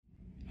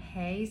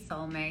Hey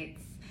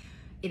soulmates,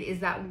 it is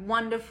that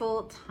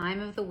wonderful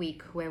time of the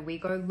week where we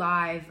go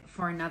live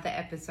for another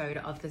episode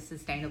of the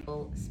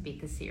Sustainable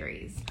Speaker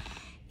Series.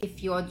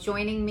 If you're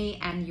joining me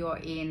and you're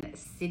in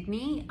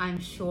Sydney, I'm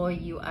sure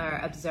you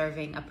are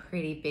observing a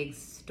pretty big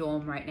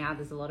storm right now.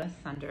 There's a lot of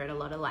thunder and a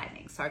lot of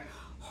lightning, so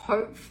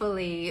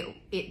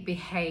hopefully it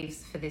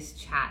behaves for this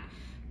chat.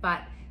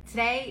 But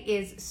today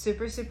is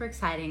super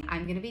exciting.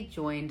 I'm going to be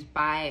joined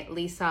by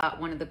Lisa,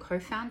 one of the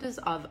co-founders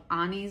of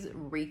Arnies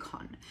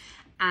Recon.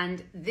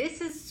 And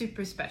this is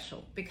super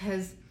special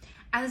because,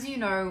 as you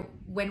know,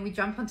 when we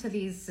jump onto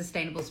these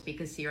sustainable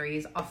speaker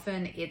series,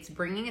 often it's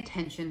bringing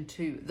attention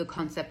to the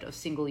concept of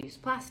single-use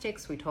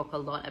plastics. We talk a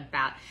lot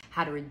about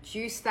how to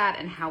reduce that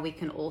and how we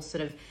can all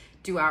sort of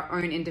do our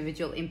own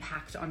individual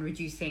impact on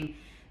reducing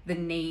the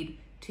need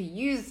to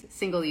use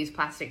single-use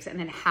plastics and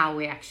then how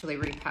we actually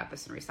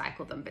repurpose and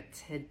recycle them. But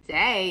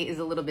today is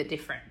a little bit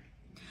different.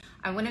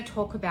 I want to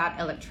talk about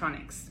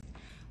electronics.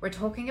 We're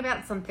talking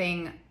about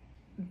something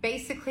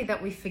basically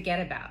that we forget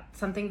about,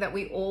 something that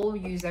we all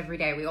use every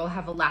day. We all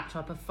have a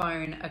laptop, a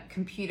phone, a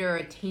computer,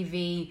 a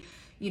TV,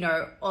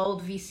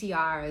 old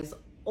VCRs,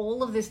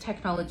 all of this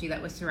technology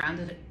that we're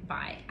surrounded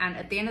by. And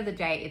at the end of the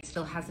day, it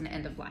still has an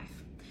end of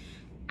life.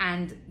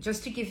 And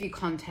just to give you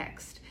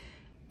context,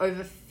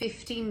 over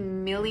 50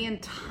 million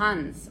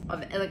tons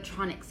of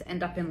electronics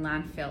end up in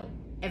landfill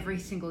every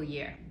single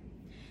year.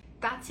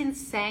 That's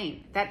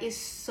insane. That is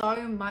so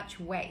much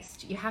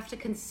waste. You have to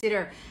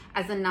consider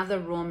as another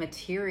raw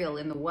material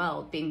in the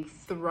world being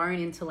thrown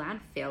into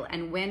landfill,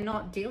 and we're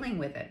not dealing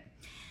with it.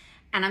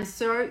 And I'm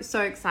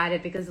so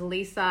excited because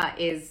Lisa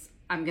is,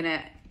 I'm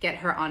gonna get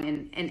her on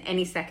in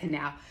any second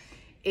now,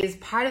 is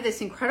part of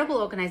this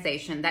incredible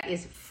organization that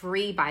is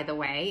free, by the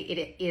way.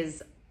 It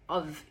is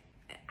of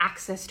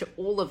access to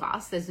all of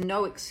us. There's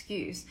no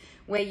excuse,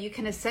 where you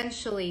can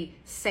essentially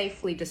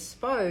safely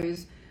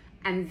dispose,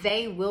 and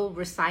they will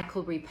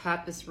recycle,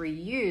 repurpose,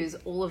 reuse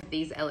all of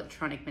these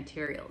electronic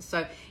materials.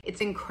 So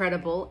it's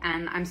incredible,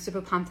 and I'm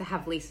super pumped to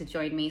have Lisa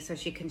join me so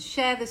she can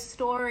share the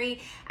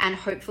story and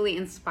hopefully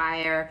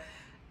inspire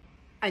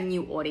a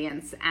new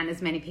audience and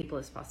as many people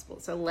as possible.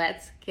 So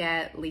let's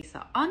get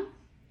Lisa on,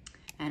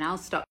 and I'll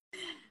stop.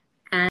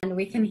 And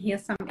we can hear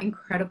some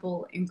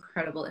incredible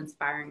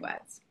inspiring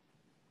words.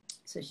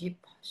 So she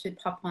should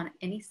pop on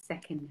any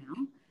second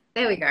now.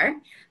 There we go.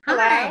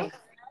 Hello.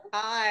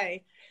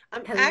 Hi.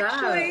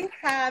 Hello.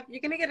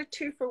 You're going to get a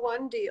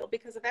 2-for-1 deal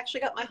because I've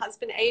actually got my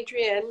husband,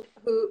 Adrian,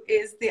 who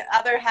is the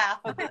other half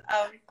of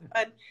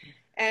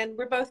and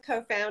we're both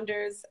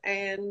co-founders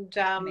and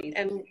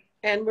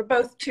we're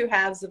both two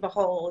halves of a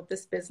whole of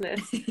this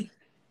business.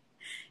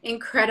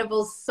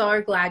 Incredible.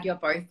 So glad you're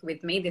both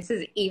with me. This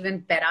is even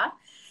better.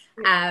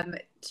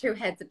 2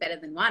 heads are better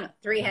than 1, or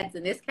 3 heads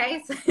in this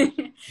case.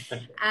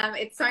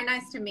 It's so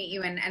nice to meet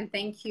you, and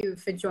thank you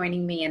for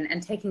joining me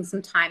and taking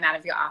some time out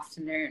of your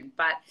afternoon.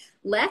 But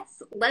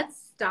let's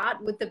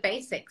start with the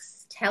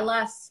basics. Tell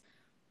us,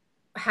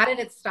 how did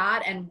it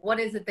start and what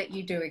is it that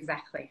you do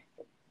exactly?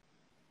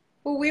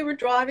 Well, we were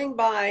driving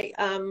by,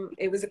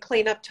 it was a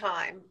cleanup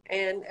time,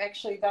 and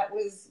actually that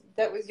was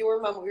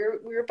your mom.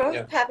 We were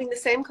both having the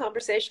same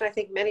conversation I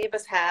think many of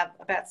us have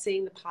about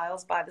seeing the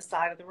piles by the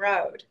side of the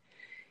road.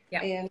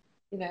 Yeah. And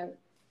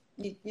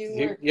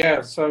you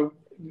were... So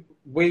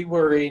we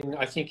were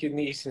I think in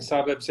the eastern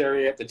suburbs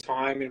area at the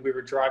time, and we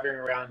were driving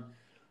around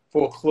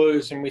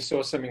Vaucluse, and we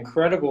saw some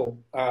incredible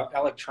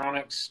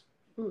electronics,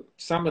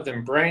 some of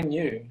them brand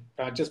new,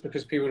 just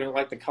because people didn't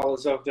like the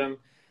colors of them,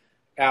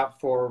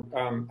 out for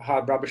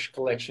hard rubbish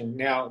collection.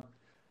 Now,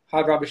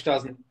 hard rubbish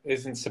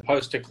isn't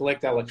supposed to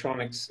collect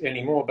electronics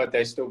anymore, but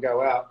they still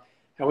go out.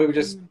 And we were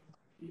just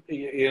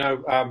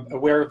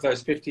aware of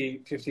those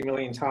 50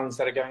 million tons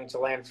that are going to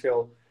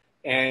landfill,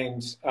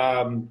 and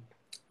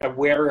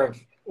aware of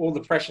all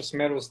the precious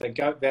metals that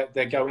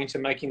go into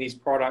making these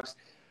products,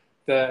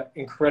 the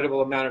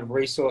incredible amount of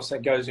resource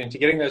that goes into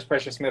getting those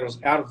precious metals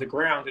out of the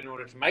ground in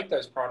order to make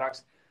those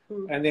products,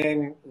 and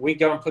then we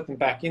go and put them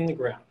back in the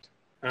ground.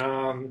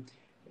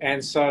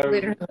 And so,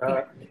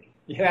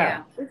 we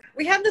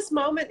had this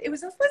moment. It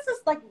was this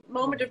like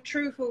moment of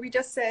truth where we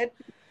just said,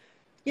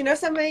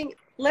 something.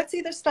 Let's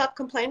either stop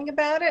complaining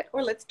about it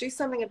or let's do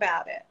something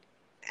about it.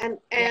 And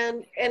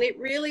it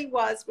really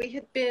was, we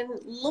had been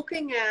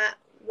looking at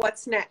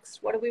what's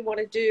next. What do we want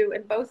to do?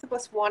 And both of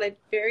us wanted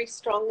very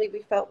strongly, we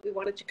felt we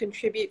wanted to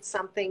contribute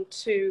something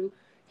to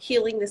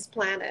healing this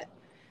planet.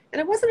 And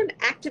it wasn't an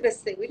activist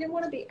thing. We didn't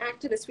want to be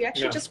activists. We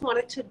actually just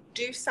wanted to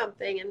do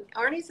something. And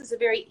Arnies is a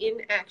very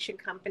in-action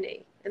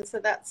company. And so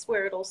that's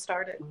where it all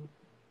started.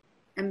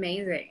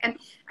 Amazing. And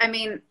I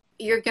mean,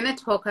 you're going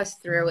to talk us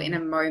through in a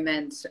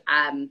moment,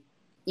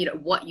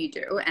 what you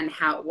do and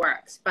how it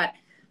works. But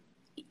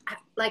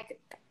like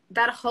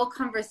that whole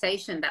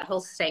conversation, that whole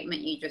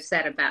statement you just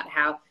said about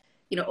how,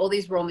 all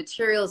these raw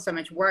materials, so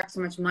much work, so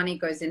much money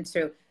goes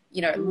into,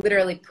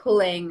 literally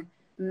pulling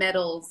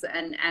metals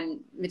and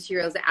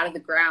materials out of the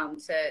ground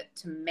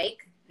to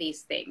make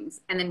these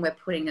things. And then we're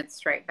putting it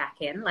straight back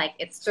in. Like,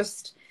 it's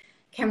just,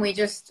 can we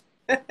just,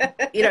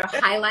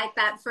 highlight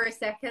that for a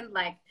second?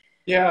 Like,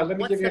 Yeah, let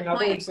me What's give you the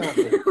another point?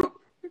 example.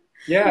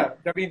 Yeah,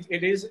 I mean,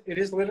 it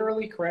is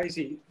literally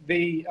crazy.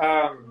 The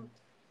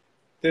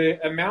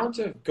amount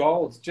of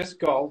gold, just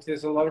gold,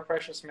 there's a lot of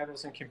precious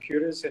metals in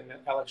computers and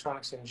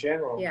electronics in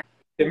general. Yeah.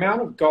 The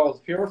amount of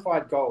gold,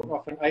 purified gold,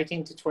 often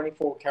 18 to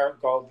 24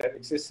 karat gold that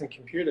exists in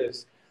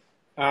computers,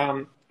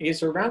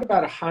 is around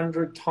about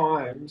 100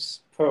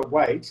 times per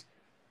weight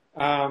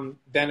than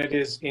it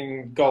is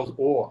in gold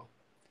ore.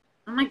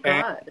 Oh my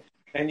God.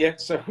 And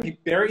yet, so we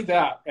bury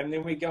that, and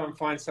then we go and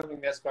find something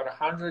that's got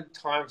 100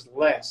 times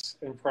less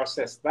and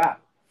process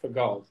that for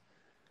gold.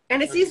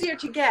 And it's easier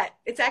to get.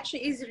 It's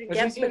actually easier to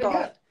get the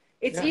gold.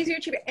 It's easier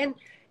to get.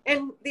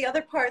 And the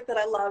other part that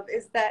I love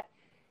is that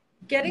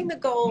getting the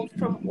gold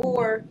from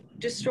ore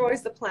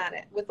destroys the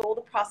planet with all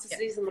the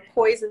processes and the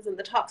poisons and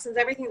the toxins,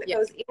 everything that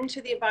goes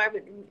into the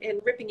environment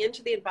and ripping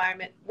into the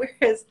environment,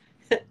 whereas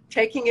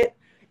taking it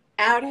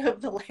out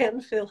of the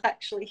landfill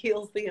actually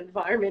heals the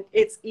environment.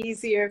 It's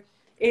easier,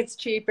 it's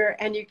cheaper,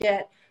 and you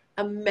get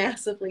a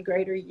massively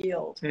greater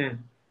yield.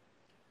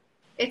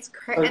 It's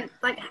crazy. And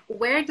like,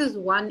 where does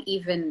one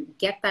even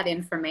get that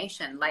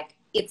information? Like,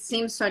 it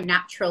seems so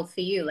natural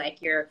for you.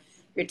 Like, you're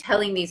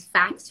telling these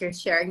facts, you're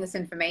sharing this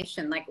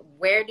information. Like,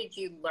 where did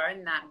you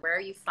learn that? Where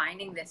are you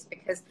finding this?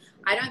 Because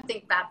I don't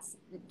think that's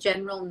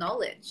general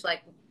knowledge.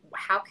 Like,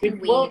 how can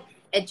we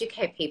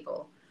educate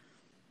people?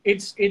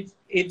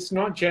 It's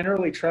not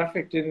generally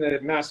trafficked in the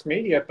mass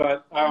media,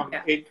 but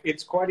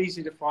it's quite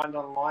easy to find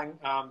online.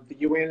 The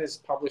UN has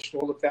published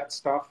all of that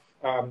stuff.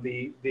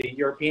 The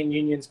European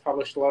Union's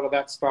published a lot of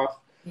that stuff.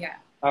 Yeah.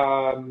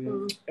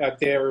 The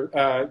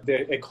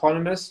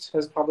Economist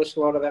has published a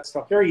lot of that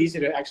stuff. Very easy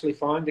to actually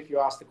find if you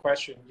ask the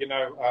question, you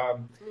know.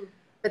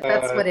 But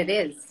that's what it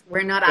is.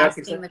 We're not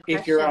asking the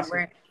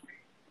question.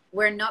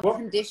 We're not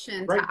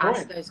conditioned to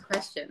ask those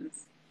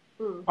questions.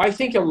 I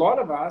think a lot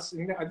of us,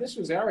 and this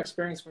was our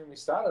experience when we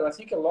started, I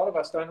think a lot of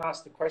us don't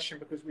ask the question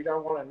because we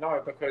don't want to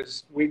know,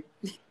 because we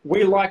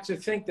like to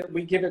think that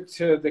we give it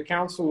to the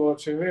council or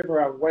to whoever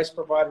our waste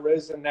provider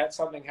is, and that's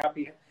something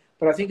happy.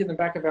 But I think in the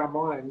back of our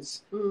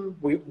minds,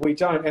 we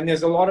don't. And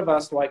there's a lot of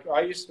us, like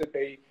I used to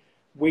be,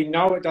 we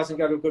know it doesn't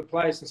go to a good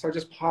place, and so it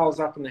just piles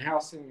up in the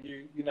house, and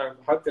you know,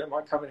 hope that it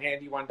might come in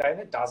handy one day,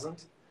 and it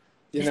doesn't.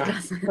 You know?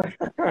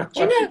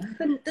 Do you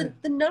know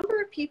the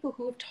number of people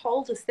who have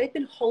told us they've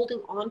been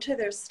holding on to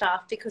their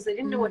stuff because they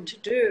didn't know what to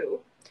do,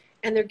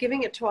 and they're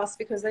giving it to us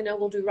because they know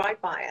we'll do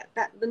right by it.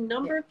 That the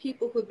number of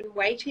people who've been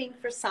waiting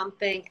for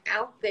something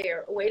out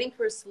there, waiting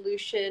for a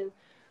solution,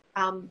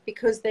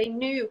 because they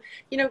knew,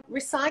 you know,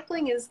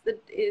 recycling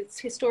it's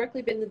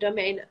historically been the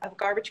domain of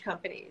garbage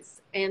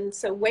companies, and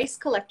so waste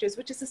collectors,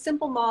 which is a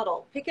simple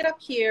model, pick it up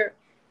here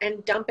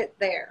and dump it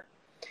there.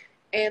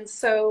 And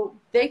so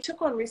they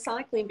took on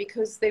recycling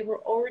because they were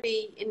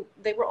already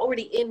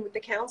in with the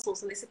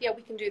councils, and they said, yeah,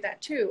 we can do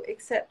that too,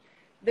 except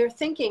their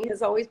thinking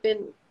has always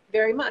been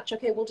very much,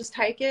 okay, we'll just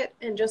take it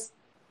and just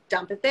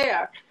dump it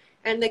there.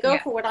 And they go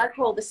for what I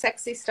call the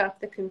sexy stuff,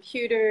 the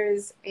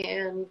computers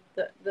and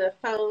the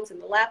phones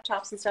and the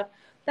laptops and stuff.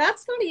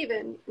 That's not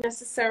even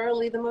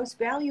necessarily the most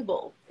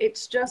valuable.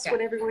 It's just what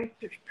everyone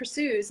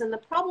pursues. And the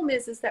problem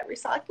is that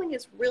recycling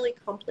is really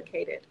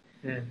complicated.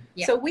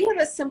 So we have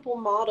a simple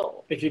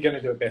model. If you're going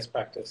to do a best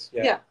practice,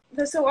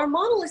 So our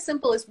model is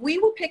simple: is we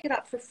will pick it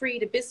up for free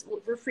to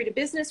we're free to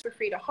business, we're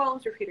free to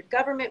homes, we're free to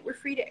government, we're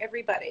free to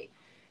everybody.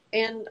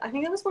 And I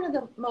think that was one of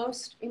the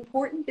most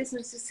important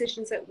business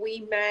decisions that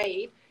we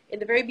made in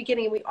the very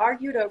beginning, and we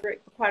argued over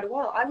it for quite a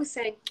while. I was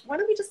saying, why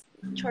don't we just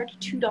charge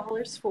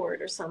 $2 for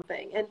it or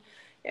something? And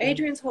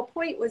Adrian's whole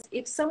point was,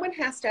 if someone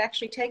has to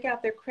actually take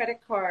out their credit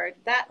card,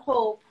 that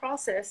whole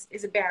process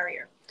is a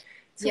barrier.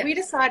 So we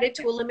decided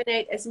to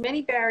eliminate as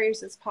many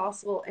barriers as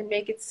possible and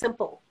make it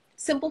simple.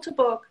 Simple to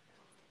book,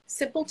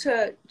 simple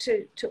to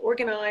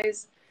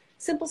organize,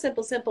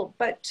 simple.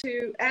 But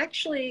to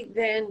actually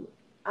then,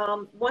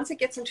 once it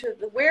gets into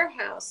the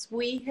warehouse,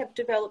 we have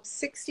developed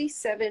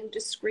 67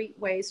 discrete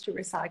ways to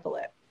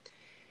recycle it.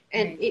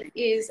 And it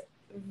is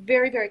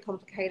very, very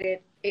complicated.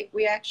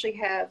 We actually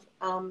have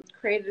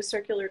created a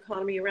circular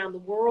economy around the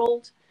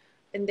world.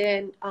 And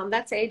then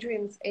that's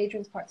Adrian's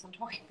part, so I'm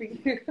talking for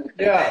you.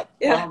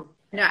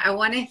 No, I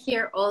want to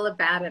hear all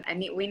about it.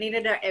 We need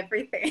to know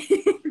everything.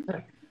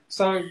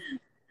 So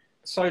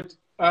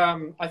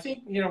I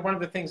think, you know, one of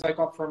the things I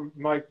got from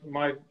my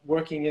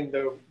working in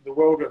the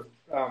world of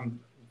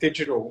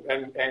digital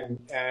and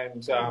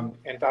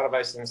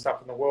databases and stuff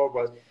in the world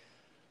was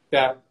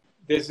that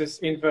there's this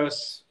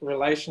inverse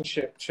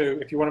relationship to,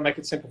 if you want to make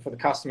it simple for the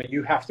customer,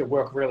 you have to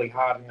work really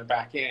hard in the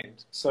back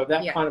end. So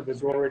that kind of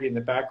was already in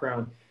the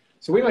background.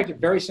 So we make it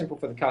very simple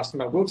for the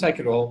customer. We'll take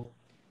it all.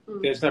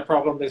 There's no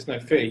problem. There's no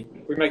fee.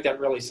 We make that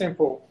really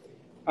simple.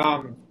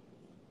 And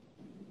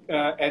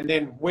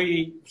then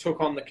we took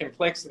on the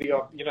complexity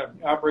of, you know,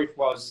 our brief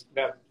was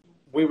that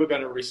we were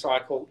going to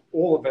recycle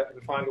all of it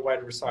and find a way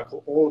to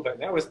recycle all of it.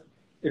 And that was,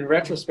 in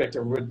retrospect,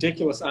 a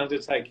ridiculous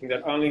undertaking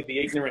that only the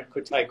ignorant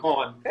could take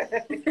on.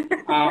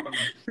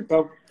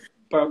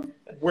 but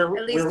At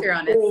least we're you're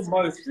honest.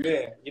 almost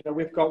there. You know,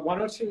 we've got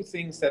one or two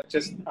things that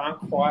just aren't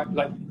quite,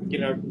 like, you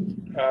know,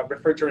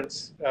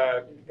 refrigerants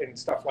and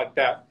stuff like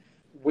that.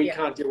 We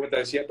can't deal with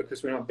those yet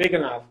because we're not big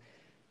enough.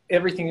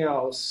 Everything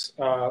else,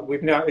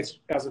 we've now, it's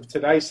as of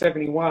today,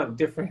 71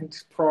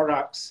 different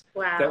products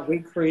that we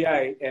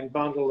create and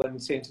bundle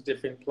and send to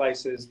different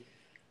places.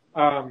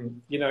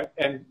 You know,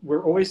 and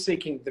we're always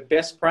seeking the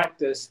best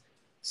practice.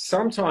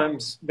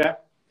 Sometimes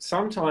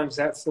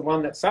that's the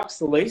one that sucks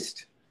the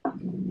least,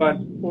 but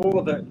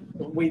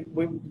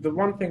the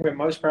one thing we're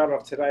most proud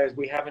of today is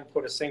we haven't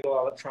put a single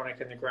electronic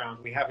in the ground.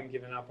 We haven't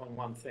given up on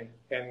one thing,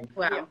 and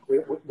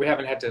we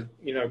haven't had to,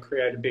 you know,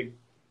 create a big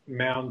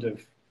mound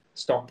of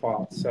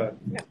stockpile. So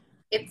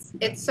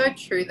it's so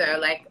true though.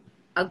 Like,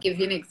 I'll give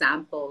you an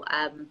example.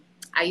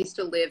 I used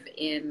to live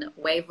in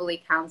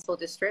Waverley Council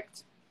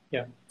District,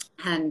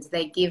 and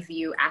they give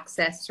you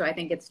access to, I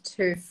think it's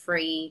 2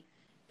 free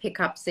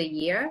pickups a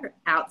year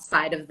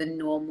outside of the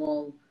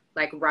normal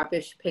like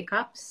rubbish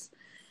pickups.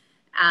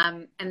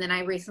 And then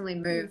I recently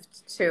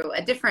moved to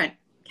a different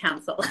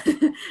council,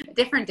 a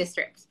different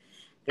district,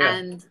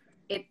 and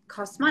it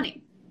costs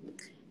money.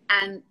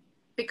 And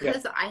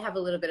because I have a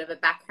little bit of a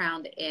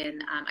background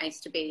in, I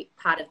used to be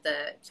part of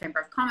the Chamber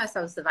of Commerce.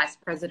 I was the vice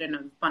president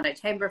of Bondi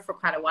Chamber for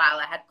quite a while.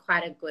 I had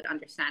quite a good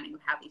understanding of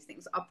how these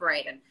things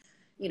operate, and,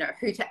 you know,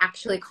 who to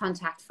actually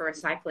contact for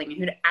recycling and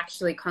who to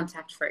actually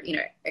contact for, you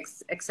know,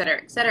 et cetera,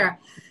 et cetera.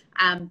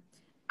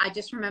 I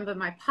just remember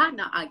my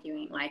partner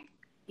arguing, like,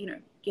 you know,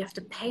 you have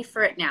to pay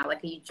for it now.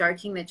 Like, are you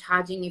joking? They're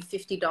charging you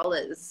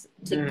 $50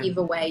 to give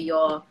away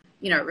your,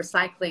 you know,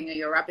 recycling or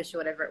your rubbish or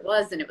whatever it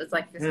was. And it was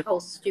like this whole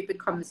stupid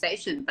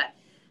conversation, but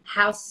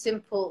how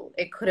simple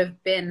it could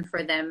have been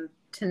for them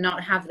to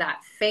not have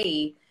that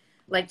fee.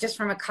 Like, just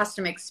from a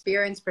customer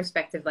experience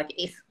perspective, like,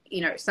 if,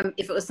 you know,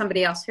 if it was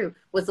somebody else who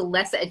was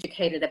less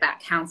educated about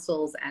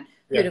councils and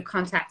who to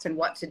contact and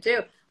what to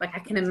do, like, I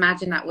can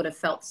imagine that would have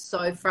felt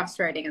so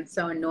frustrating and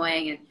so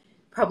annoying, and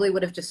probably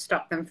would have just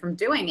stopped them from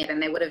doing it,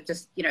 and they would have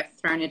just, you know,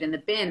 thrown it in the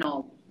bin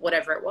or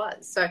whatever it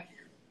was. So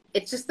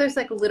it's just those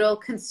like little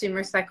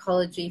consumer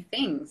psychology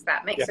things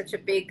that make such a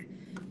big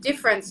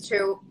difference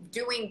to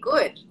doing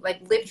good,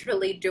 like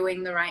literally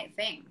doing the right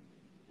thing.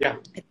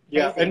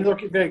 Yeah, and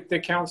look, the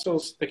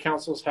councils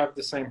have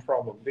the same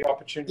problem. The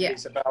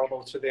opportunities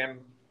available to them,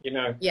 you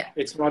know,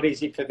 it's not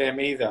easy for them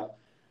either.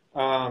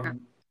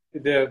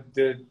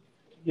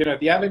 You know,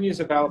 the avenues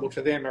available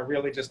to them are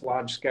really just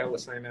large scale, the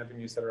same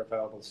avenues that are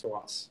available to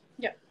us.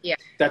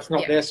 That's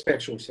not their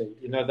specialty.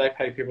 You know, they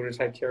pay people to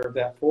take care of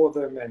that for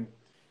them, and,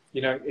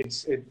 you know,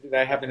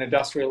 they have an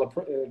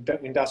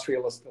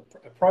industrialist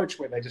approach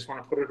where they just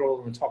want to put it all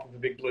on the top of the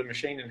big blue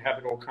machine and have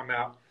it all come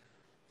out,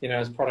 you know,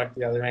 as product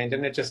the other end,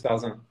 and it just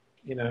doesn't.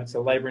 You know, it's a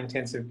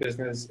labor-intensive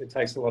business. It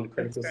takes a lot of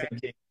critical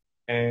thinking,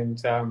 and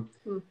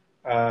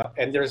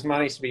there's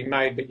money to be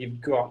made, but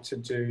you've got to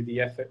do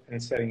the effort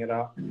in setting it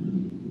up.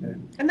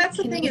 And that's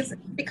the thing, is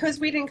because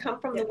we didn't come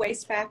from the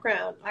waste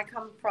background. I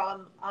come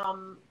from,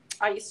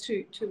 I used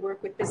to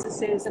work with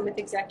businesses and with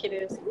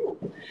executives.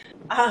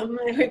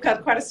 We've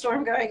got quite a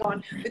storm going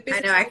on. With I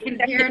know, I can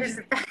hear it in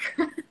the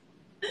background.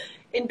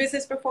 In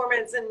business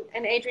performance,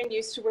 and Adrian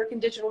used to work in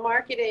digital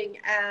marketing,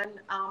 and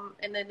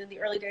then in the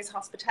early days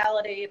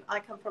hospitality. And I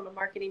come from a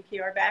marketing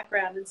PR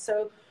background, and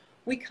so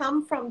we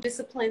come from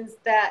disciplines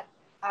that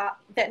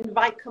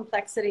invite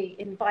complexity,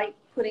 invite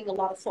putting a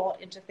lot of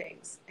thought into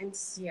things, and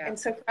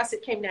so for us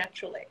it came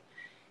naturally.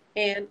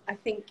 And I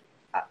think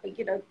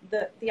you know,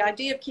 the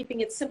idea of keeping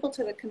it simple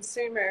to the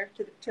consumer,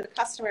 to the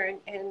customer,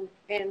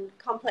 and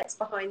complex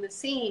behind the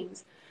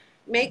scenes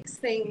makes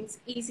things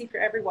easy for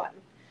everyone.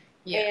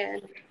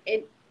 And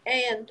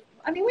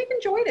I mean, we've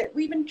enjoyed it.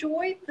 We've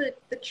enjoyed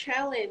the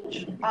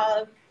challenge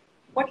of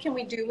what can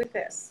we do with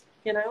this?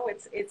 You know,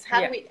 it's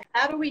how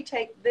do we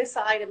take this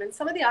item, and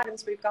some of the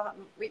items we've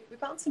gotten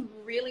some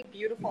really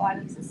beautiful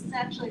items. This is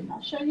actually,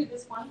 I'll show you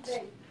this one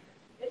thing.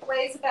 It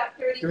weighs about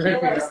 30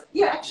 kilos.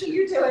 Yeah, actually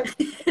you do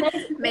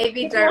it.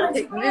 Maybe don't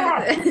move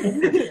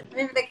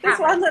the camera. This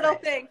one little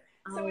thing.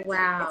 So it's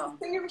a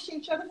Singer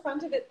machine. Show the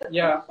front of it,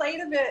 the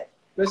plate of it.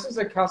 This is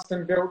a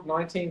custom-built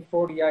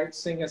 1948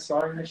 Singer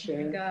sewing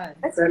machine. Oh, God.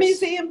 It's a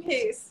museum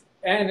piece.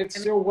 And it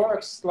still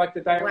works like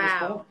the day it was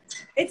born.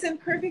 It's in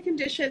perfect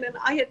condition, and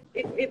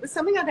it was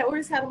something I'd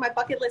always had on my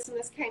bucket list, and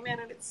this came in,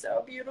 and it's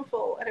so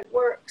beautiful, and it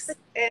works.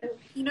 And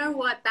you know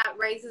what? That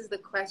raises the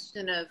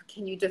question of,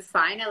 can you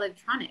define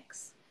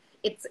electronics?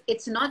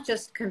 It's not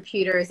just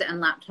computers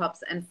and laptops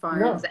and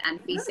phones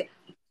and PC.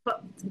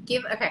 But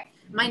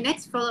my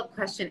next follow-up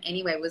question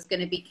anyway was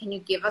going to be, can you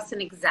give us an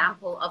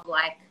example of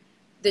like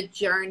the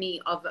journey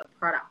of a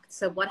product?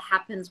 So what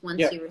happens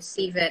once you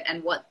receive it,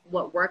 and what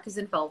work is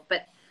involved?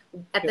 But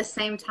at the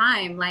same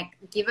time, like,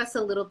 give us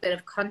a little bit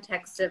of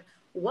context of,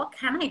 what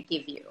can I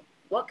give you?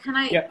 What can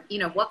I, you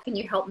know, what can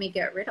you help me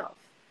get rid of?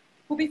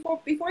 Well, before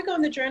we go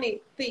on the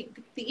journey, the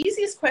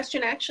easiest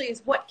question actually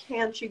is, what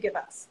can't you give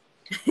us?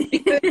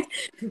 Because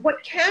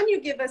what can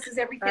you give us is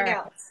everything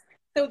else.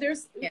 So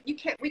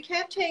we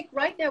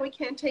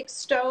can't take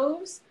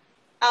stoves,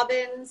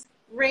 ovens,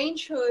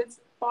 range hoods,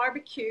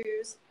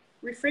 barbecues,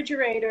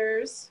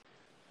 refrigerators.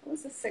 What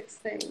was the sixth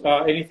thing?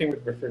 Anything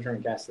with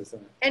refrigerant gases in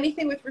it.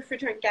 Anything with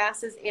refrigerant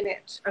gases in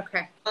it.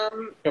 Okay.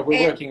 Yeah,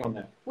 we're working on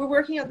that. We're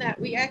working on that.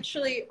 We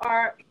actually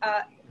are,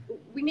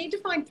 we need to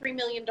find $3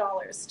 million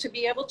to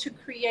be able to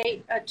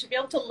create, to be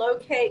able to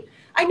locate.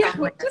 I know,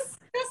 we're just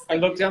I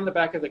looked down the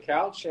back of the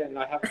couch and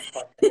I haven't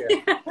quite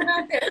yet. we're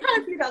not there.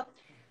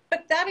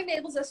 But that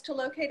enables us to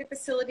locate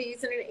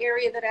facilities in an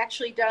area that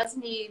actually does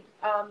need,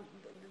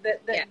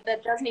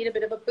 that does need a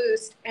bit of a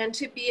boost, and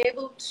to be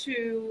able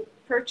to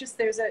purchase,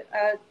 there's a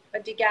fridge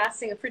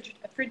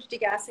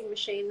degassing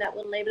machine that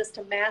will enable us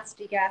to mass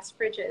degas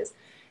fridges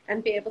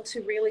and be able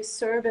to really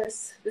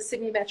service the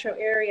Sydney metro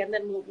area, and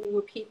then we'll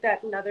repeat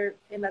that in other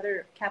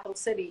capital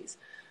cities.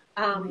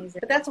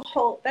 But that's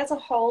a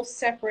whole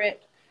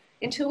separate,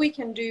 until we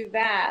can do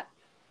that,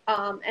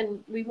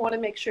 and we want to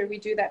make sure we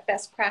do that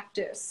best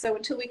practice. So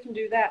until we can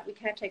do that, we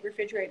can't take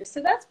refrigerators.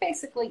 So that's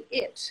basically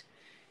it.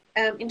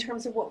 In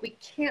terms of what we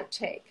can't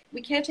take.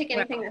 We can't take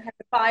anything that has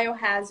a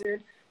biohazard,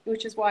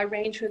 which is why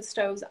range hood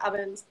stoves,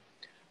 ovens.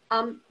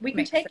 We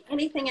can take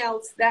anything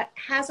else that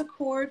has a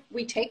cord.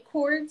 We take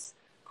cords.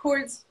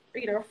 Cords,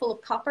 are full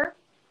of copper.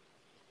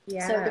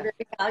 Yeah. So they're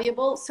very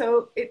valuable.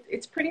 So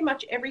it's pretty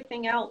much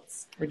everything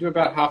else. We do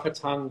about half a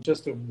ton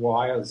just of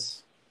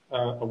wires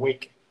a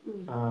week.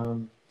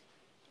 Wow.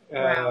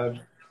 But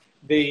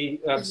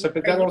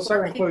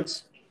that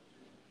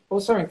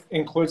also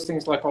includes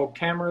things like old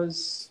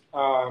cameras.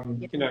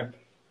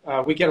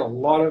 We get a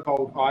lot of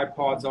old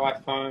iPods,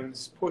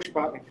 iPhones, push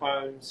button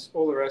phones,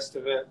 all the rest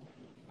of it.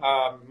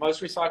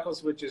 Most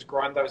recyclers would just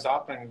grind those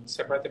up and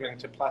separate them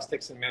into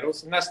plastics and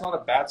metals, and that's not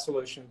a bad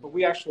solution. But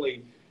we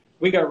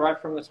go right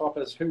from the top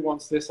as who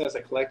wants this as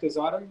a collector's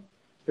item,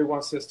 who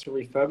wants this to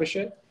refurbish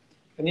it.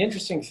 And the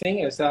interesting thing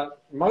is that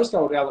most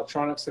old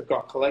electronics have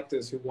got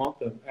collectors who want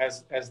them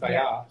as they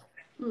are.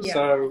 Yeah.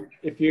 So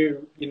if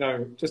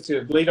just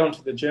to lead on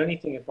to the journey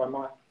thing, if I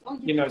might,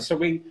 so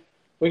we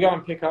go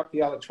and pick up the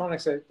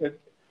electronics.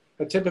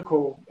 A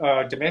typical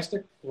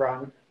domestic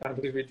run,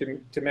 because we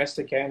do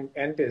domestic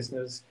and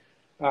business,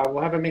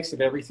 we'll have a mix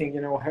of everything.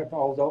 We'll have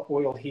old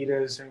oil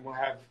heaters, and we'll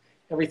have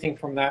everything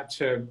from that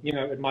to,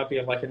 it might be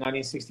like a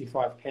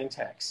 1965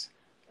 Pentax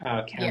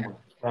camera,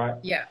 right?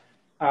 Yeah.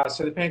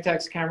 So the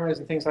Pentax cameras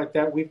and things like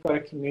that, we've got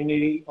a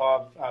community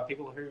of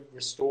people who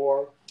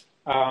restore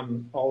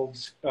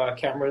old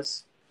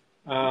cameras.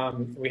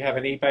 We have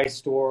an eBay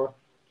store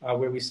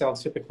where we sell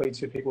typically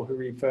to people who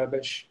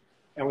refurbish,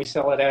 and we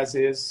sell it as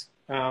is.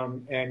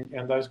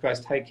 And those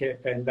guys take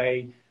it and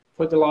they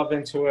put the love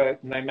into it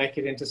and they make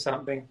it into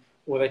something,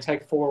 or they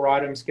take 4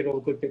 items, get all the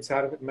good bits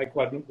out of it and make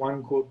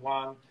one good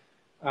one.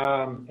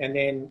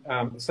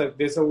 So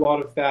there's a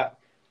lot of that.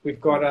 We've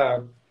got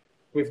an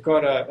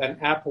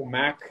Apple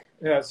Mac.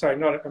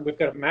 We've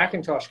got a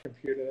Macintosh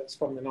computer that's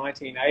from the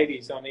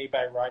 1980s on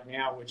eBay right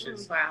now, which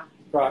is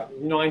got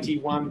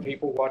 91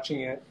 people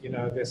watching it.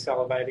 They're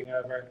salivating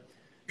over it.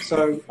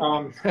 So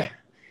I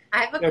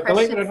have a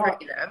question for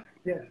you, though.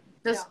 Yeah.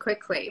 Just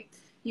quickly,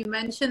 you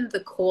mentioned the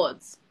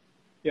cords.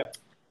 Yeah.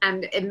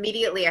 And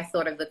immediately I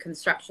thought of the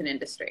construction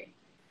industry.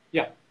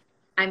 Yeah.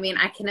 I mean,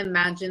 I can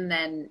imagine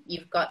then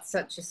you've got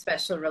such a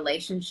special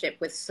relationship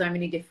with so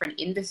many different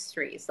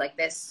industries. Like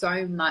there's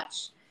so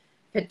much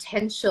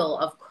potential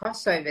of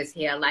crossovers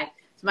here. Like,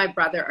 so my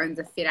brother owns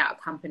a fit out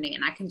company,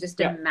 and I can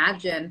just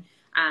imagine,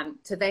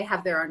 so they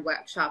have their own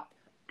workshop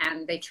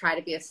and they try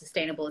to be as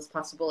sustainable as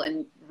possible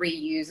and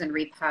reuse and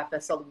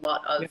repurpose a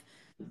lot of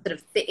sort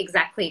of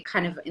exactly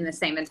kind of in the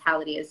same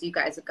mentality as you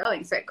guys are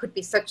going. So it could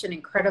be such an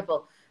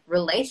incredible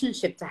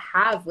relationship to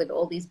have with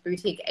all these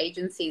boutique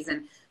agencies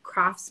and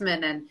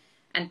craftsmen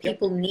and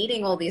people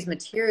needing all these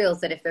materials,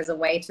 that if there's a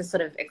way to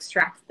sort of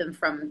extract them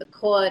from the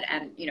cord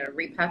and,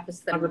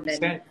 repurpose them,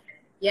 100%. then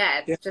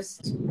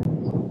it's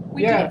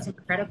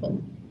incredible.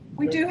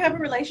 We do have a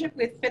relationship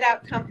with fit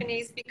out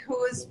companies,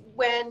 because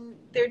when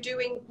they're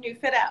doing new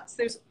fit outs,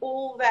 there's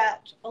all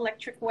that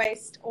electric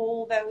waste,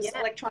 all those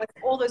electronics,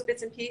 all those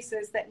bits and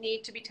pieces that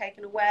need to be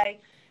taken away.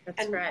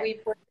 That's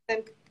right.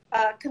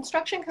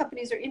 Construction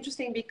companies are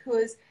interesting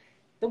because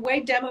the way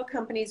demo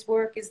companies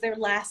work is they're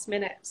last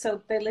minute.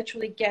 So they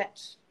literally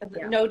get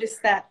notice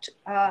that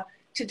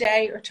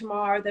today or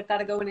tomorrow they've got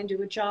to go in and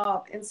do a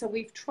job. And so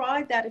we've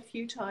tried that a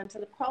few times.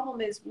 And the problem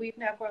is we've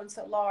now grown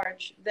so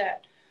large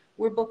that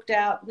we're booked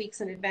out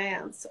weeks in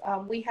advance.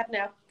 We have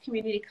now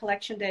community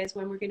collection days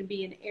when we're going to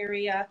be in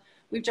area.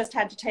 We've just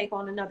had to take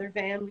on another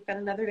van. We've got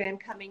another van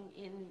coming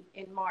in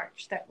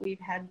March that we've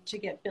had to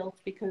get built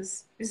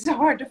because it's so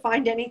hard to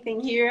find anything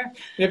here.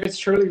 Yeah, but it's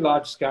truly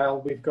large scale.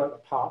 We've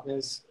got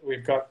partners.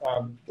 We've got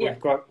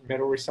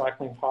metal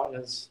recycling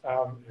partners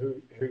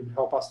who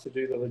help us to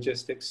do the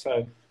logistics.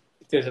 So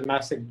if there's a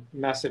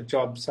massive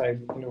job, say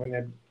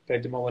when they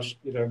demolish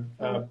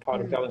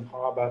part of Darling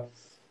Harbour.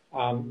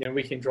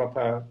 We can drop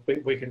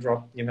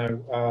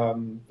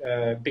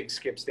big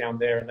skips down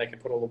there, and they can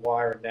put all the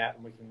wire in that,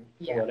 and we can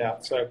pull it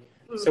out. So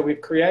we've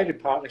created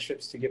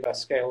partnerships to give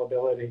us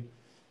scalability.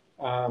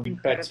 But I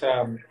think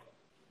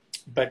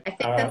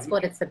that's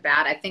what it's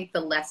about. I think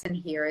the lesson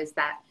here is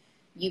that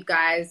you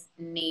guys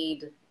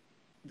need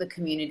the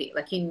community.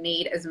 Like, you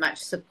need as much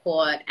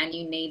support, and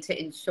you need to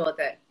ensure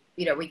that,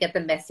 you know, we get the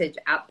message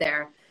out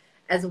there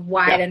as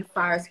wide and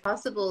far as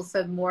possible,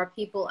 so more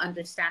people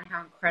understand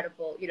how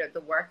incredible, you know,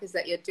 the work is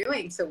that you're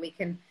doing, so we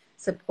can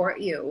support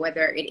you,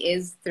 whether it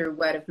is through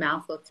word of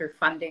mouth or through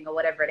funding or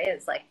whatever it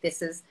is. Like,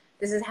 this is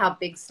how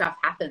big stuff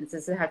happens.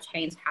 This is how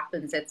change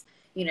happens. It's,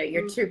 you know,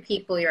 you're two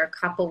people, you're a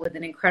couple with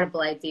an incredible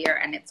idea,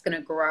 and it's going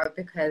to grow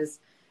because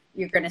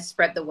you're going to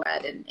spread the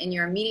word in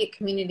your immediate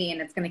community,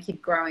 and it's going to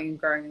keep growing and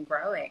growing and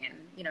growing. And,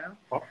 you know,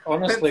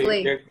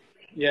 honestly,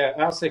 yeah,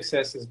 our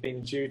success has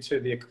been due to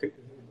the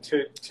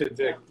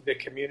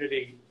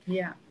community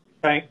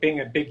being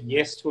a big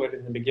yes to it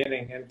in the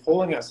beginning and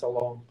pulling us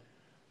along.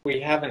 We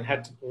haven't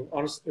had to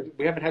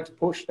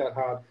push that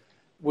hard,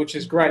 which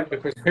is great,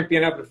 because we've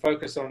been able to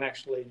focus on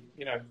actually,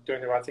 you know,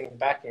 doing the right thing in the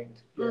back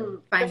end. The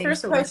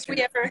first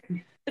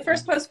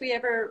post we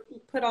ever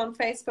put on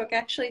Facebook,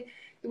 actually,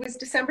 it was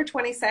December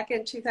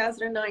 22nd,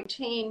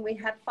 2019. We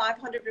had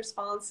 500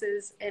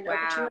 responses and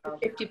over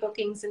 250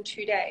 bookings in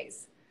 2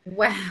 days.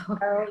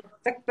 Wow.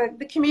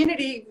 The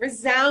community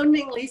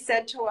resoundingly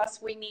said to us,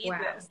 we need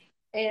this.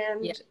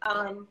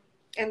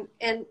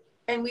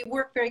 And we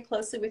work very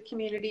closely with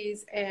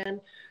communities, and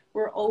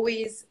we're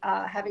always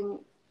having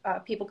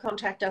people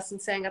contact us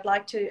and saying, I'd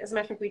like to, as a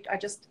matter of fact, I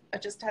just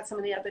had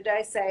someone the other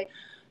day say,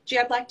 gee,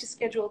 I'd like to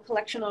schedule a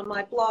collection on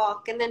my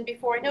block. And then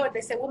before I know it,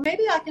 they say, well,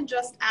 maybe I can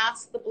just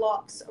ask the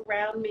blocks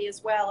around me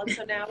as well. And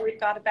so now we've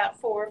got about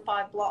 4 or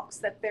 5 blocks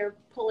that they're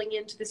pulling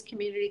into this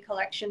community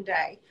collection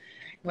day.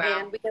 Wow.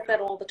 And we get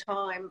that all the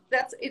time.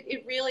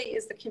 It really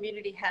is, the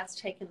community has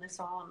taken this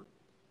on.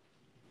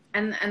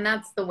 And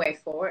that's the way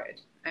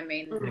forward. I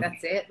mean,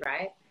 that's it,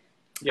 right?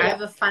 Yeah. I have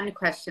a fun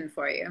question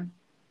for you.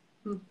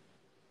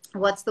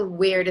 What's the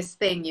weirdest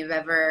thing you've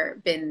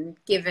ever been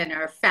given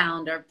or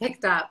found or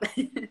picked up?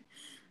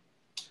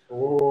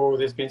 Oh,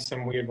 there's been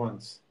some weird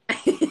ones.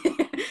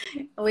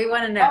 We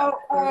want to know.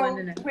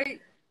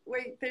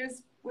 Wait,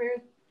 there's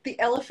the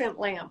elephant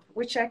lamp,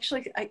 which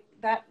actually,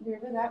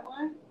 remember that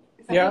one?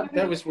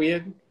 That was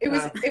weird. It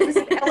was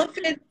an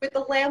elephant with a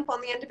lamp on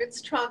the end of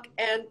its trunk,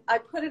 and I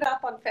put it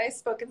up on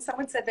Facebook, and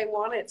someone said they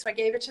wanted it, so I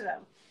gave it to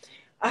them.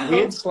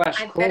 Weird / cool.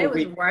 I bet it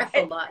was worth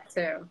a lot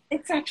too.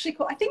 It's actually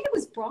cool. I think it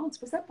was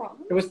bronze. Was that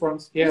bronze? It was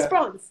bronze. Yeah. It was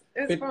bronze.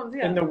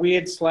 Yeah. And the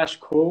weird /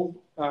 cool,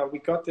 we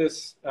got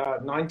this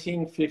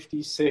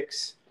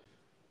 1956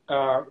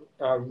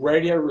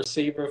 radio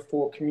receiver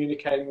for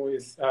communicating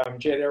with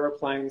jet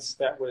aeroplanes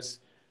that was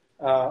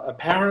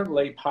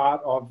apparently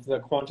part of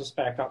the Qantas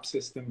backup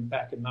system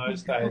back in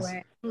those days.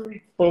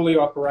 Fully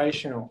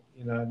operational.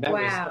 You know,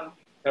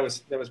 that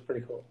was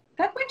pretty cool.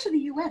 That went to the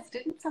US.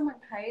 Didn't someone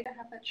pay to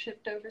have that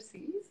shipped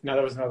overseas? No,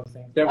 that was another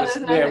thing. That was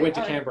it went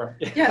to Canberra.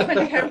 Yeah, it went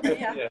to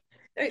Canberra.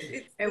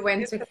 It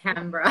went to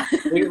Canberra.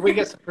 we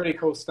get some pretty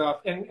cool stuff,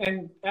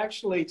 and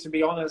actually, to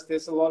be honest,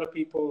 there's a lot of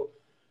people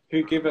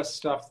who give us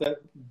stuff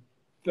that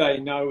they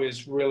know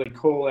is really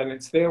cool, and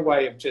it's their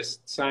way of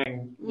just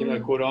saying, you know,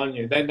 good on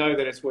you. They know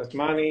that it's worth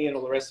money and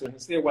all the rest of it.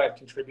 It's their way of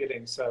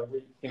contributing. So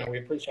we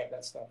appreciate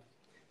that stuff.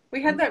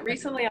 We had that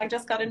recently. I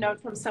just got a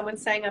note from someone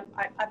saying,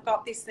 I've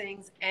got these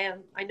things,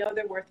 and I know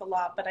they're worth a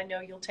lot, but I know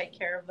you'll take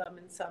care of them,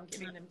 and so I'm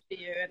giving them to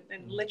you.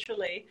 And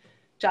literally,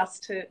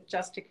 just to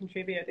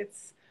contribute.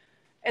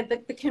 And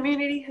the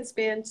community has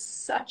been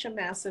such a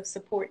massive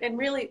support, and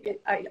really,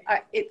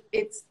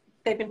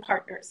 they've been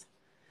partners.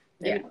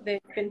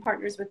 They've been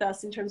partners with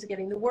us in terms of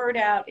getting the word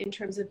out, in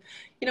terms of,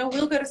 you know,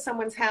 we'll go to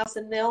someone's house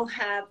and we'll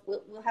have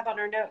on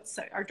our notes,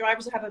 our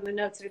drivers will have on the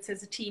notes that it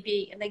says a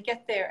TV, and they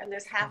get there and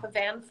there's half a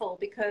van full,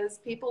 because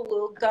people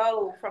will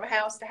go from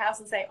house to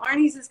house and say,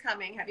 Arnies is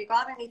coming, have you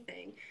got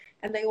anything?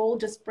 And they all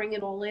just bring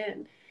it all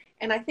in.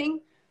 And I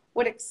think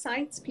what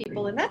excites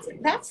people, and that's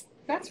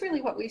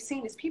really what we've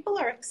seen, is people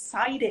are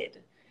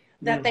excited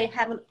that they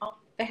have an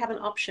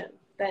option,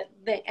 that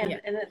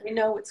that we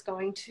know it's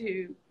going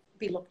to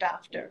be looked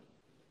after.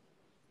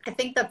 I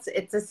think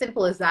it's as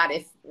simple as that.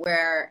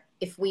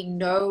 If we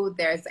know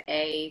there's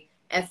a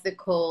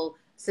ethical,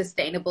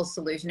 sustainable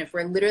solution, if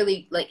we're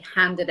literally like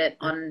handed it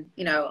on,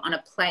 you know, on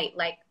a plate,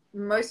 like,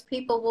 most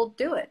people will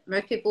do it.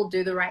 Most people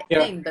do the right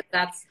thing, but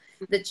that's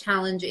the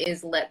challenge,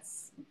 is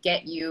let's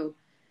get you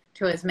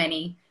to as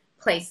many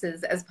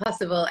places as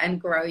possible and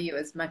grow you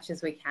as much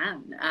as we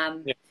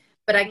can.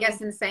 But I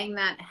guess in saying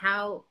that,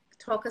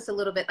 talk us a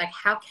little bit, like,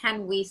 how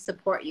can we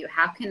support you?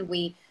 How can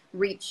we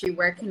reach you?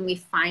 Where can we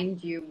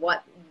find you?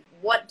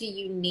 What do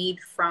you need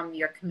from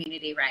your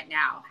community right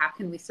now? How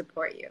can we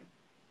support you?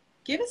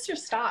 Give us your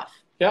stuff.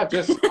 Yeah,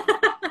 just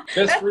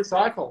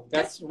recycle.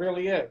 That's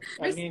really it.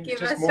 I mean,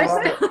 just more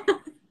of it.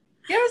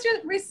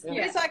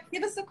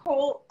 Give us a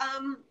call.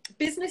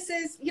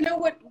 Businesses, you know,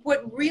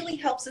 what really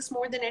helps us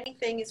more than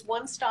anything is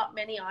one stop,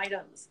 many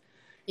items.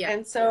 Yeah.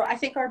 And so I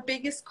think our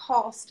biggest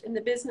cost in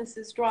the business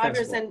is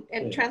drivers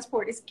and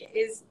transport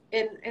is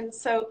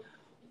so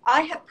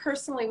I have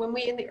personally,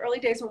 in the early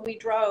days when we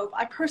drove,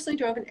 I personally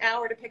drove an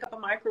hour to pick up a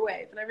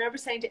microwave. And I remember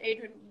saying to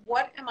Adrian,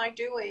 what am I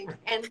doing?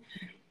 And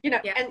You know,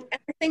 and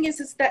the thing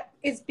is that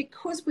is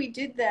because we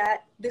did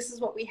that, this is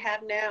what we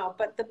have now.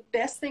 But the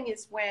best thing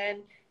is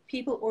when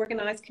people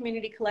organize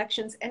community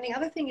collections. And the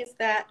other thing is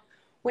that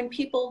when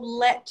people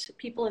let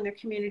people in their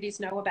communities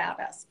know about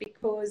us,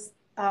 because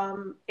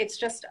it's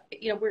just,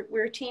 you know,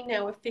 we're a team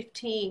now of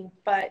 15,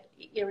 but,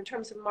 you know, in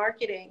terms of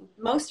marketing,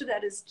 most of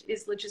that is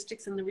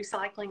logistics and the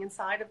recycling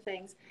inside of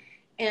things.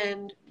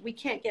 And we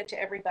can't get to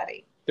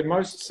everybody. The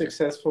most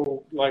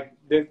successful, like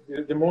the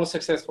most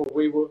successful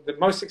we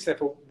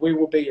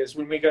will be is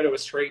when we go to a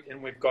street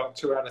and we've got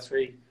 2 out of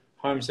 3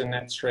 homes in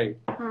that street,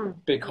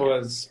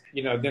 because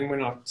you know, then we're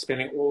not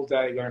spending all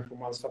day going from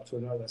one stop to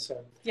another.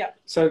 So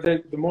so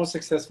the more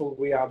successful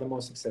we are, the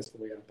more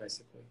successful we are,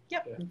 basically.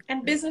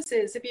 And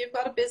businesses, if you've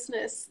got a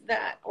business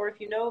that, or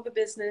if you know of a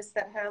business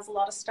that has a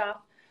lot of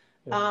stuff,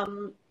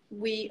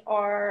 we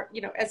are,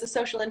 you know, as a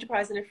social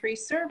enterprise and a free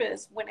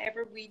service,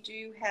 whenever we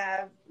do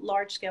have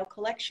large scale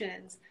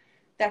collections,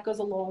 that goes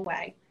a long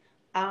way.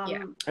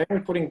 And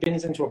we're putting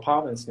bins into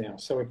apartments now.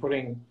 So we're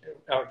putting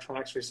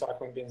electronics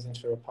recycling bins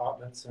into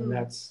apartments, and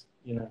that's,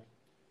 you know,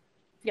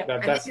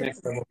 that's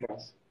next level for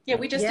us. Yeah,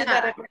 we just did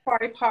that at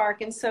Macquarie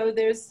Park. And so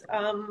there's,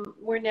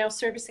 we're now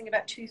servicing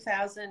about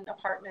 2,000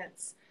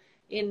 apartments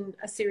in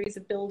a series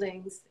of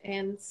buildings.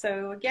 And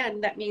so again,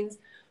 that means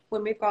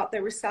when we've got the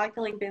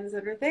recycling bins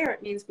that are there,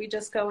 it means we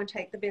just go and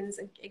take the bins.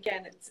 And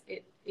again,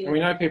 and we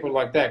know people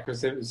like that,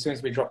 because as soon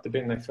as we drop the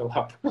bin, they fill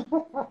up.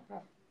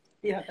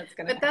 That's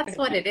gonna. But that's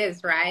what it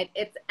is, right?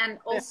 It's, and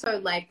also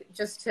like,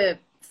 just to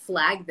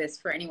flag this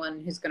for anyone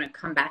who's going to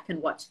come back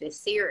and watch this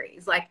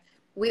series, like,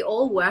 we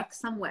all work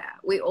somewhere.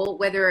 We all,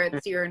 whether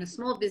it's you're in a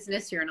small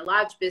business, you're in a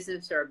large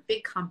business, or a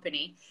big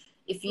company,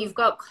 if you've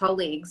got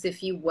colleagues,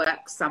 if you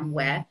work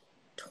somewhere,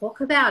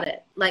 talk about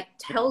it. Like,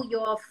 tell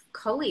your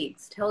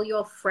colleagues, tell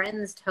your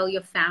friends, tell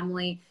your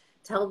family,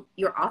 tell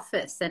your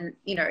office. And,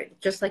 you know,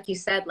 just like you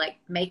said, like,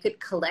 make it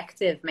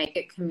collective, make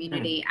it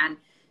community, and,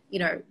 you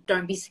know,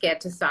 don't be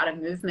scared to start a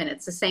movement.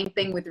 It's the same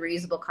thing with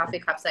reusable coffee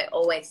cups. I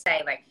always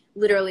say, like,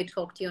 literally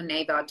talk to your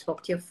neighbor,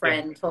 talk to your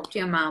friend, talk to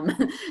your mom,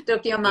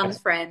 talk to your mom's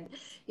friend.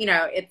 You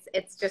know,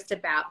 it's just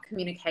about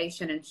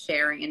communication and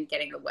sharing and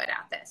getting the word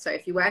out there. So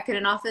if you work in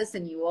an office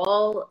and you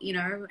all, you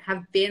know,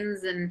 have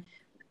bins and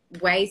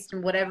waste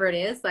and whatever it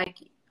is, like,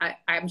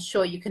 I'm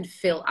sure you can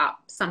fill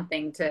up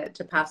something to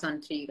pass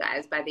on to you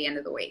guys by the end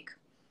of the week.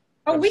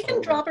 Oh, we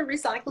can drop a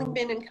recycling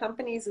bin in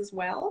companies as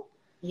well.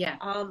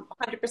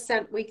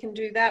 100% we can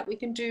do that. We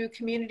can do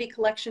community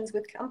collections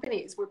with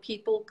companies where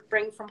people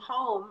bring from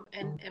home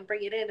and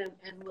bring it in,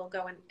 and we'll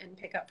go and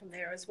pick up from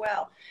there as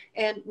well.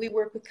 And we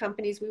work with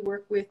companies, we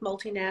work with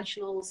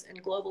multinationals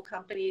and global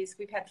companies.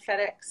 We've had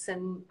FedEx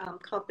and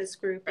Compass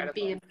Group and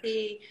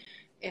BNP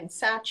and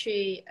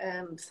Saatchi.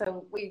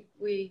 So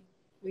we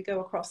go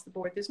across the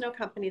board. There's no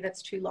company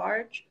that's too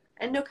large,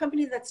 and no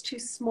company that's too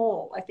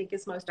small, I think,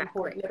 is most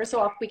important. Every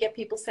so often we get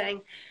people saying,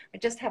 I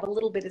just have a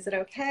little bit, is it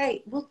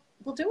okay?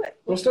 We'll do it.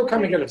 We'll still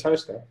come and get a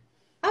toaster.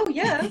 Oh,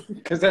 yeah.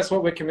 Because that's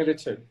what we're committed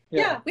to.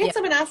 Yeah. We had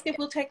someone ask if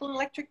we'll take an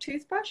electric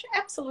toothbrush.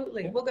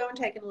 Absolutely. We'll go and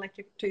take an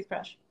electric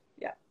toothbrush.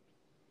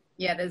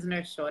 Yeah, there's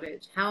no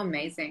shortage. How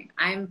amazing.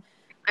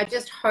 I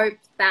just hope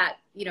that,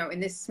 you know, in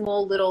this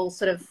small little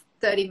sort of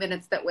 30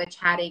 minutes that we're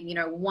chatting, you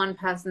know, one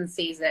person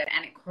sees it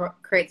and it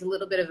creates a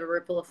little bit of a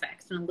ripple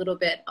effect and a little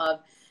bit of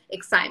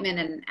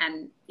excitement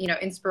and you know,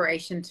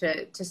 inspiration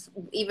to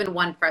even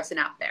one person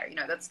out there. You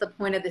know, that's the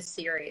point of this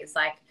series.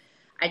 Like,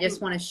 I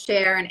just want to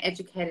share and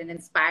educate and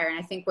inspire. And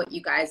I think what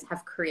you guys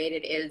have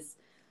created is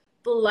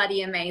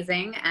bloody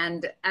amazing.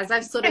 And as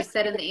I've sort of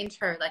said in the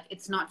intro, like,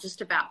 it's not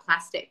just about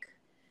plastic.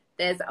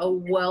 There's a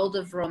world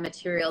of raw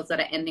materials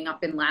that are ending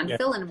up in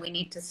landfill, and we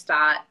need to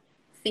start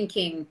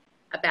thinking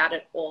about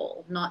it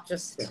all, not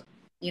just,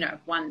 you know,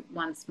 one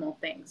small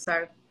thing.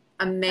 So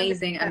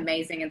amazing,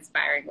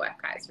 inspiring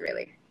work, guys,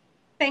 really.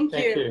 Thank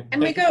you.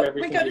 And we go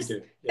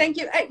to thank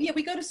you. Yeah,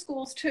 we go to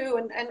schools too.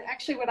 And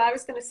actually what I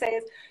was going to say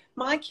is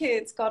my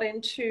kids got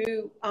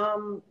into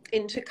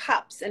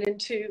cups and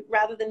into,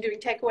 rather than doing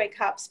takeaway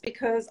cups,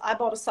 because I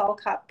bought a SoL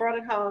cup, brought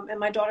it home, and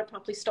my daughter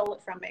promptly stole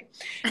it from me.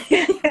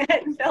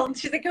 And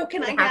she's like, oh,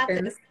 can I have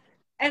this?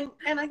 And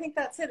I think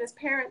that's it, as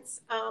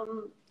parents,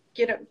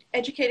 you know,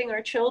 educating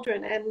our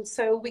children. And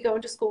so we go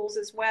into schools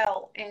as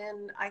well.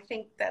 And I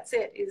think that's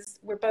it, is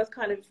we're both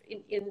kind of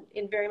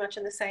in very much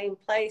in the same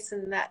place,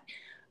 and that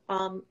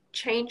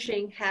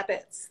changing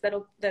habits that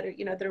are,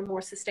 you know, that are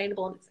more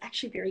sustainable, and it's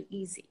actually very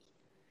easy.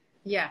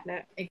 Yeah,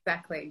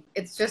 exactly.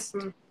 It's just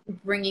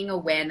bringing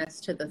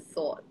awareness to the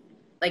thought.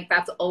 Like,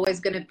 that's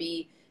always going to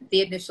be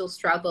the initial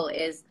struggle,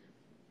 is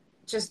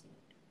just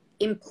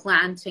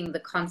implanting the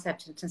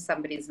concept into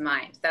somebody's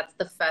mind. That's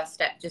the first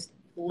step. Just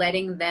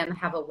letting them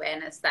have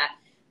awareness that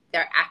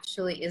there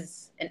actually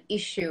is an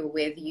issue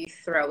with you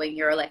throwing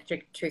your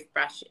electric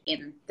toothbrush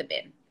in the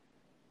bin.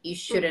 You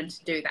shouldn't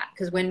do that,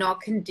 because we're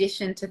not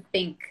conditioned to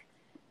think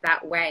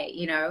that way.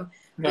 You know,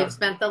 we've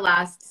spent the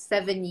last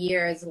 7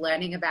 years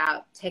learning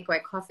about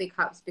takeaway coffee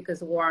cups because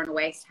the war on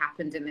waste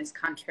happened in this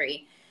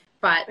country.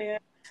 But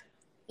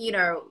you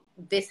know,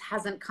 this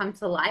hasn't come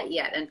to light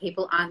yet, and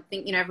people aren't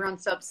you know,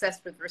 everyone's so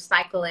obsessed with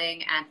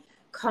recycling and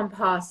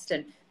compost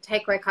and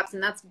takeaway cups,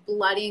 and that's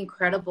bloody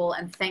incredible,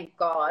 and thank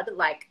God,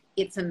 like,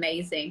 it's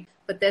amazing.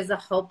 But there's a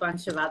whole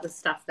bunch of other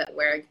stuff that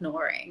we're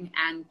ignoring,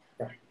 and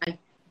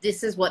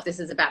this is what this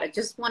is about. I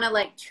just want to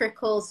like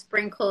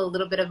sprinkle a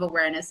little bit of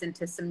awareness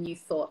into some new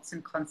thoughts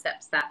and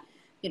concepts that,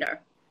 you know,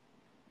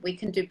 we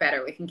can do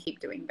better. We can keep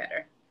doing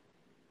better.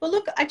 Well,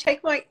 look, I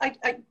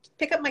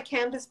pick up my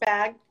canvas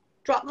bag,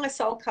 drop my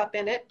SoL cup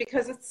in it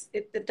because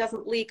it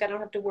doesn't leak. I don't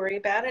have to worry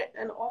about it,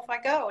 and off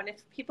I go. And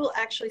if people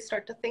actually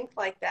start to think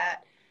like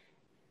that,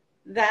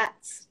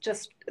 that's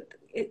just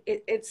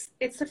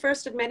it's the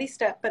first of many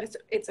steps, but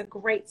it's a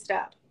great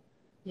step.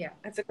 Yeah,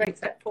 it's a great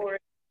step forward.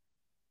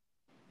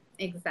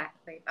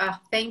 Exactly.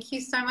 Thank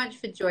you so much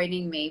for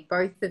joining me,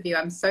 both of you.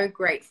 I'm so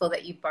grateful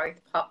that you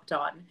both popped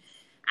on,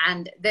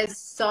 and there's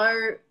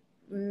so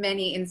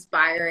many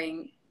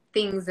inspiring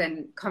things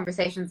and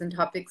conversations and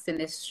topics in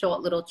this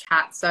short little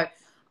chat. So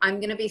I'm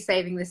going to be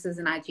saving this as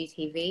an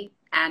IGTV,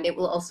 and it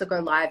will also go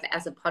live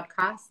as a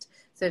podcast.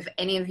 So if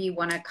any of you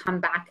want to come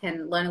back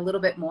and learn a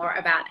little bit more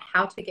about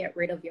how to get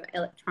rid of your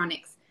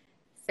electronics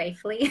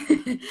safely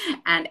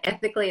and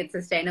ethically and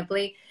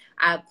sustainably,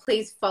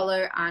 please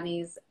follow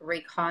Arnies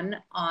Recon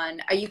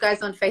on, are you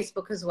guys on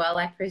Facebook as well?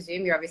 I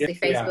presume you're obviously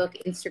Facebook,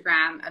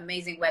 Instagram,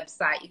 amazing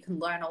website. You can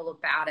learn all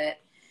about it.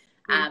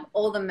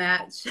 All the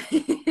merch.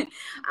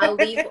 I'll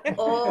leave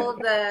all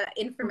the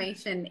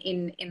information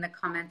in the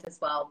comment as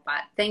well.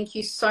 But thank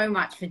you so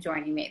much for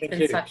joining me. It's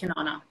been such an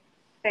honor.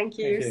 Thank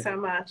you so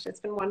much. It's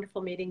been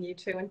wonderful meeting you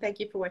too. And thank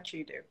you for what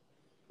you do.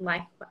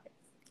 Likewise.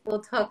 We'll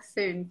talk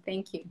soon.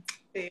 Thank you.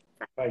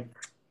 Bye.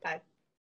 Bye.